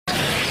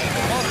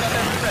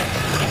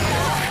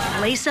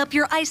Lace up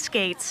your ice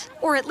skates,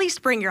 or at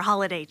least bring your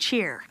holiday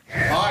cheer.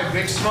 All right,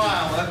 big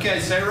smile. Okay,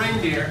 say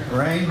reindeer.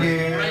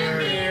 Reindeer.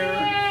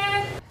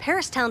 Reindeer.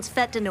 Paristown's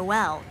Fête De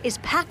Noël is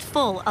packed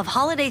full of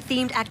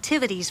holiday-themed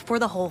activities for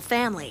the whole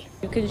family.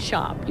 You can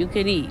shop, you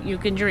can eat, you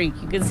can drink,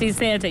 you can see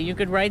Santa, you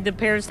could ride the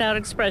Paristown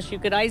Express, you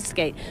could ice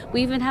skate.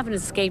 We even have an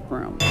escape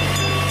room.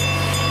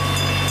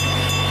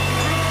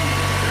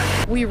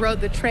 We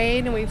rode the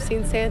train and we've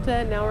seen Santa,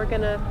 and now we're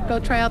gonna go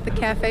try out the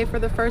cafe for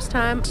the first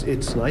time.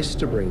 It's nice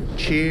to bring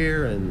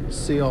cheer and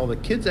see all the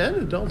kids and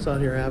adults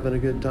out here having a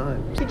good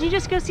time. Did you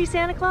just go see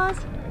Santa Claus?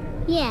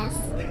 Yes.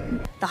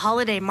 The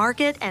holiday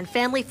market and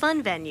family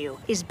fun venue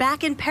is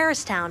back in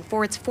Paristown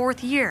for its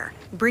 4th year,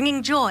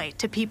 bringing joy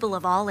to people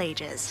of all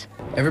ages.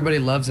 Everybody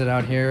loves it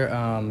out here.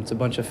 It's a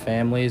bunch of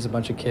families, a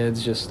bunch of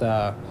kids just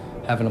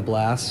having a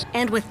blast.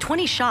 And with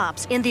 20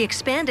 shops in the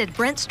expanded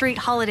Brent Street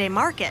Holiday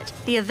Market,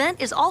 the event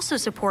is also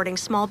supporting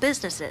small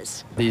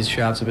businesses. These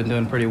shops have been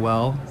doing pretty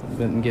well,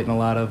 been getting a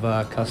lot of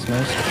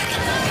customers.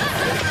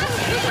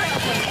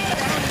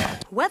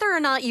 Whether or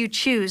not you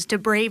choose to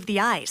brave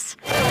the ice,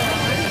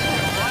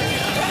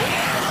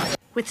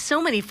 with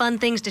so many fun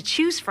things to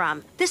choose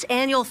from, this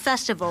annual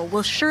festival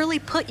will surely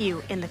put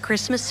you in the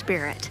Christmas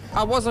spirit.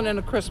 I wasn't in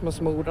a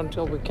Christmas mood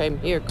until we came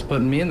here. It's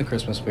putting me in the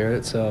Christmas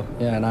spirit, so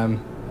yeah, and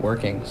I'm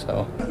working,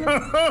 so.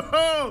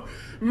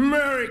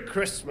 Merry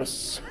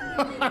Christmas.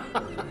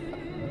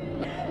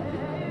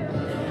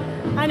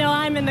 I know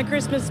I'm in the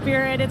Christmas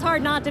spirit. It's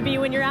hard not to be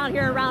when you're out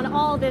here around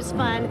all this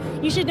fun.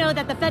 You should know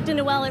that the Fête De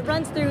Noël, it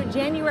runs through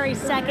January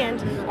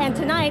 2nd, and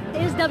tonight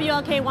is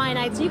WLKY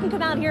night, so you can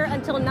come out here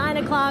until 9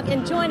 o'clock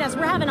and join us.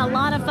 We're having a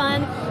lot of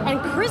fun, and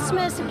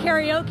Christmas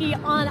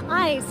karaoke on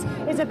ice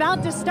is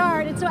about to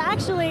start. And so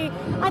actually,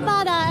 I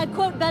thought I'd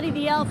quote Buddy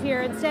the Elf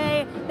here and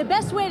say, the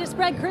best way to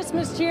spread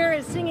Christmas cheer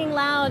is singing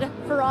loud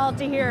for all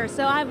to hear.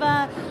 So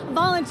I've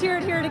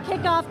volunteered here to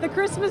kick off the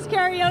Christmas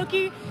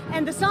karaoke,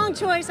 and the song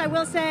choice, I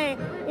will say,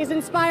 is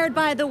inspired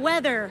by the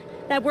weather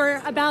that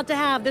we're about to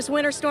have, this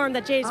winter storm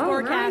that Jay's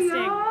forecasting.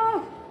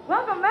 Y'all.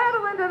 Welcome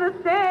Madeline to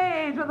the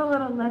stage with a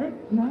little Let It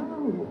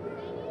Snow.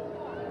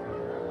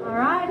 All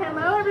right,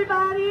 hello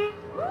everybody.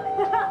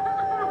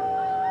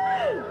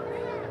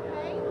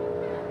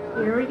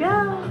 Here we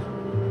go.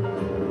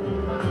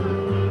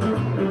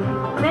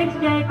 Thanks,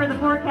 Jay, for the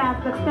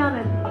forecast that's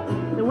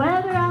coming. The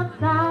weather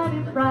outside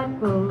is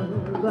frightful,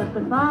 but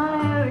the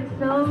fire is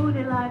so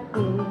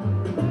delightful.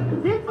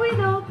 Since we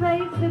no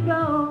place to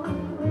go,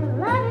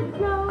 let it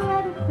snow,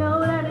 let it snow,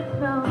 let it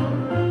snow.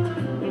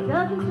 It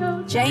doesn't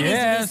show. Jay needs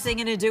to be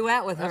singing a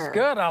duet with her. That's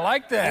good. I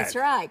like that. That's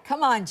right.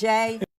 Come on, Jay.